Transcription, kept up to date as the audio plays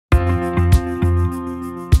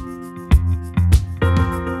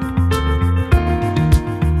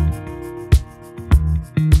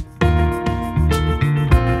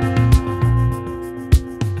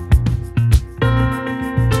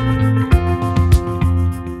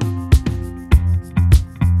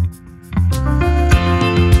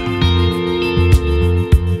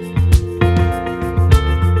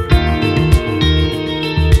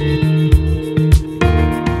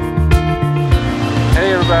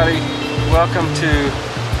everybody. Welcome to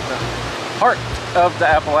the heart of the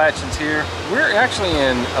Appalachians here. We're actually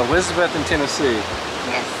in Elizabethton, Tennessee.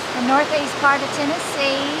 Yes, the northeast part of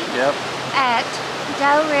Tennessee. Yep. At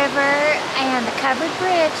Doe River and the covered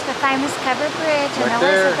bridge, the famous covered bridge Right in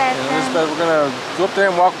there Elizabethton. in Elizabeth. We're going to go up there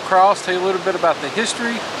and walk across, tell you a little bit about the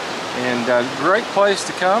history, and a great place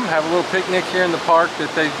to come, have a little picnic here in the park that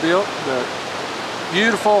they've built. The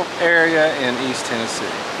beautiful area in East Tennessee.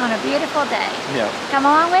 On a beautiful day. Yeah. Come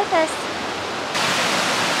along with us.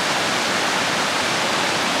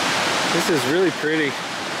 This is really pretty.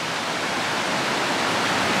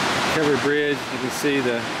 Covered bridge, you can see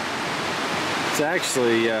it's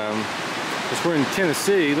actually, we're in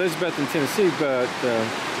Tennessee, Elizabethton, Tennessee, but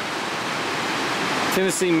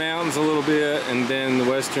Tennessee mountains a little bit, and then the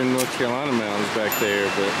western North Carolina mountains back there.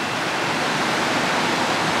 But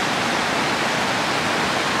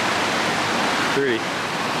pretty.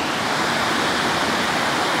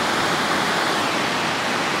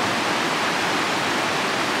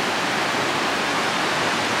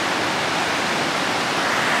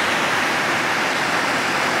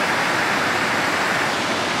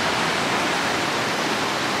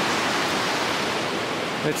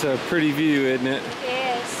 It's a pretty view, isn't it?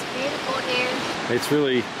 It is. Beautiful here. It's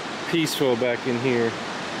really peaceful back in here,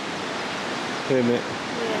 isn't it?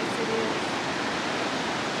 Yes, it is.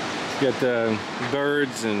 It's got the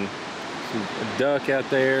birds and a duck out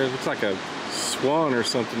there. Looks like a swan or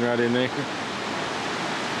something right in there.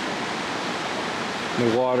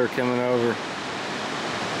 The water coming over.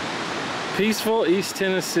 Peaceful East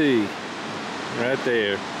Tennessee, right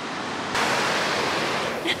there.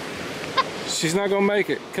 She's not gonna make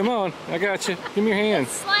it. Come on, I got you. Give me your hand.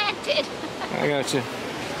 It's slanted. I got you.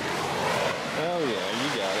 Oh yeah, you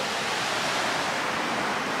got it.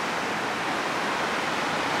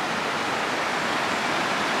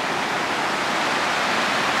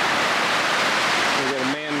 We got a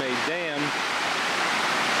man-made dam.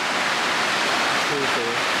 Pretty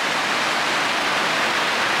cool.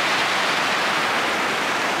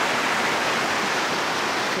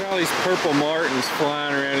 Look at all these purple martins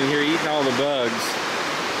flying around in here eating all the bugs.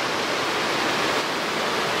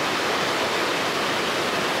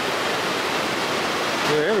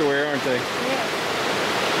 They're everywhere, aren't they? Yeah.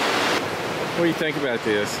 What do you think about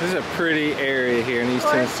this? This is a pretty area here in East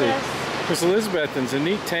Tennessee. Of course, Elizabethton's a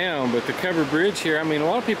neat town, but the covered bridge here, I mean, a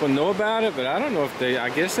lot of people know about it, but I don't know if I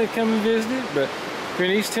guess they come and visit it, but if you're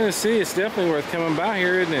in East Tennessee, it's definitely worth coming by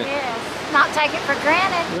here, isn't it? Yes. Not take it for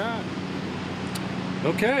granted. Right.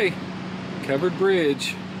 Okay, covered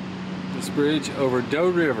bridge. This bridge over Doe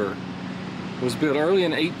River was built early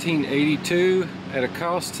in 1882 at a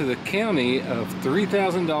cost to the county of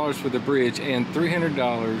 $3,000 for the bridge and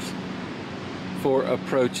 $300 for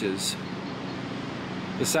approaches.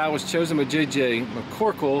 The site was chosen by J.J.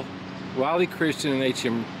 McCorkle, Wiley Christian, and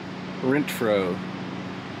H.M. Renfro.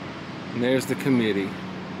 And there's the committee.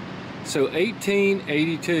 So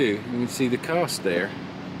 1882, you can see the cost there.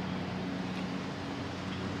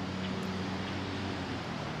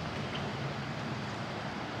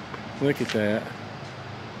 Look at that.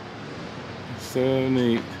 So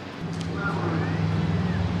neat.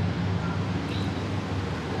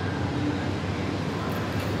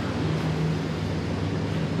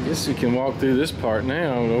 I guess we can walk through this part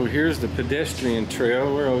now. Over here's the pedestrian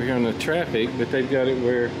trail. We're over here on the traffic, but they've got it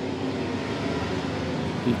where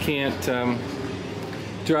you can't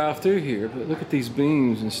drive through here. But look at these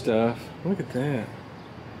beams and stuff. Look at that.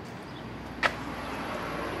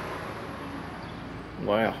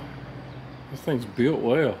 Wow. This thing's built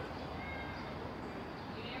well.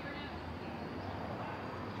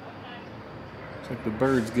 Looks like the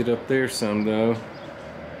birds get up there some though.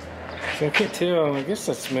 So I can't tell, I guess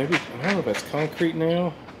that's maybe, I don't know if that's concrete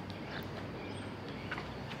now.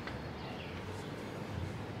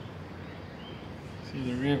 See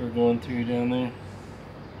the river going through down there.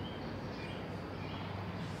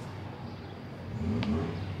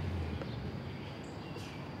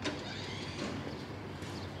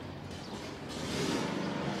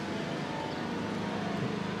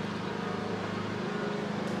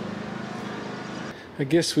 I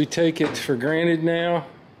guess we take it for granted now,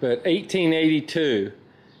 but 1882,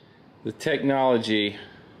 the technology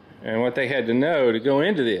and what they had to know to go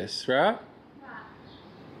into this, right?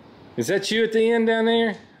 Is that you at the end down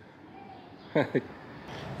there?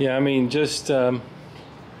 Yeah, I mean, just, wow,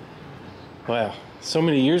 so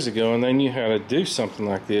many years ago and they knew how to do something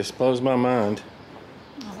like this. Blows my mind.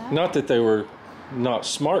 Not that they were not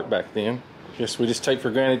smart back then. Guess we just take for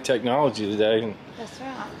granted technology today. And That's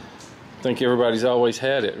right. think everybody's always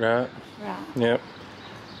had it, right? Right. Yep.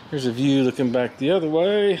 Here's a view looking back the other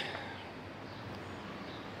way.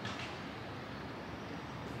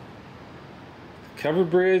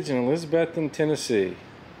 Covered Bridge in Elizabethton, Tennessee.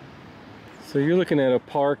 So you're looking at a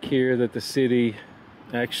park here that the city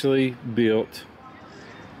actually built.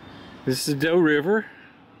 This is the Doe River.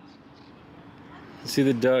 You see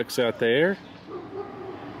the ducks out there.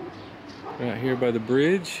 Right here by the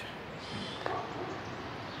bridge.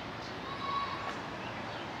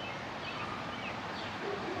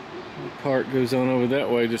 The park goes on over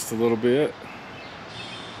that way just a little bit.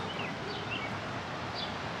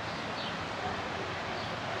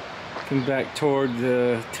 And back toward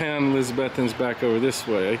the town Elizabethton's back over this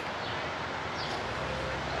way.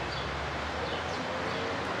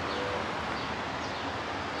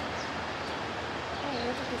 Hey,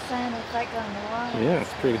 look at the sun reflecting on the water. Yeah,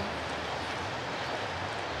 it's pretty.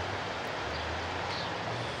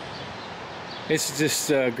 It's just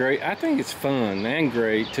great. I think it's fun and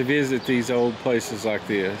great to visit these old places like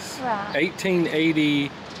this. Right.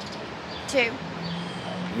 1882.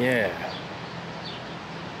 Yeah.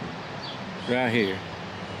 Right here.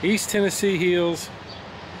 East Tennessee Hills.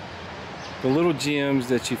 The little gems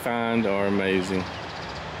that you find are amazing.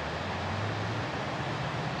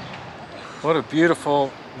 What a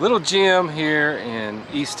beautiful little gem here in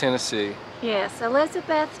East Tennessee. Yes,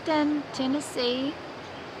 Elizabethton, Tennessee.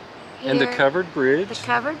 And the Here, covered bridge. The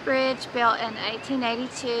covered bridge built in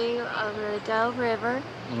 1882 over the Doe River.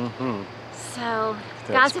 Mm-hmm. So, That's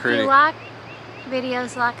guys, if pretty. you like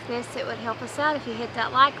videos like this, it would help us out if you hit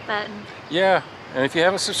that like button. Yeah, and if you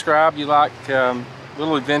haven't subscribed, you like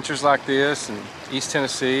little adventures like this in East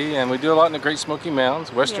Tennessee, and we do a lot in the Great Smoky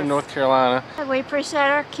Mountains, Western Yes. North Carolina. We appreciate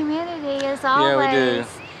our community as always. Yeah, we do.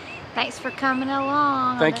 Thanks for coming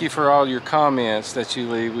along. Thank you for all your comments that you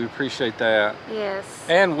leave. We appreciate that. Yes.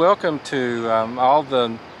 And welcome to all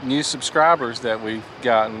the new subscribers that we've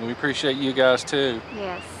gotten. We appreciate you guys too.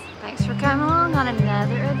 Yes. Thanks for coming along on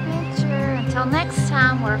another adventure. Until next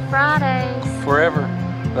time, we're Fridays. Forever.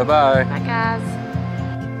 Bye-bye. Bye, guys.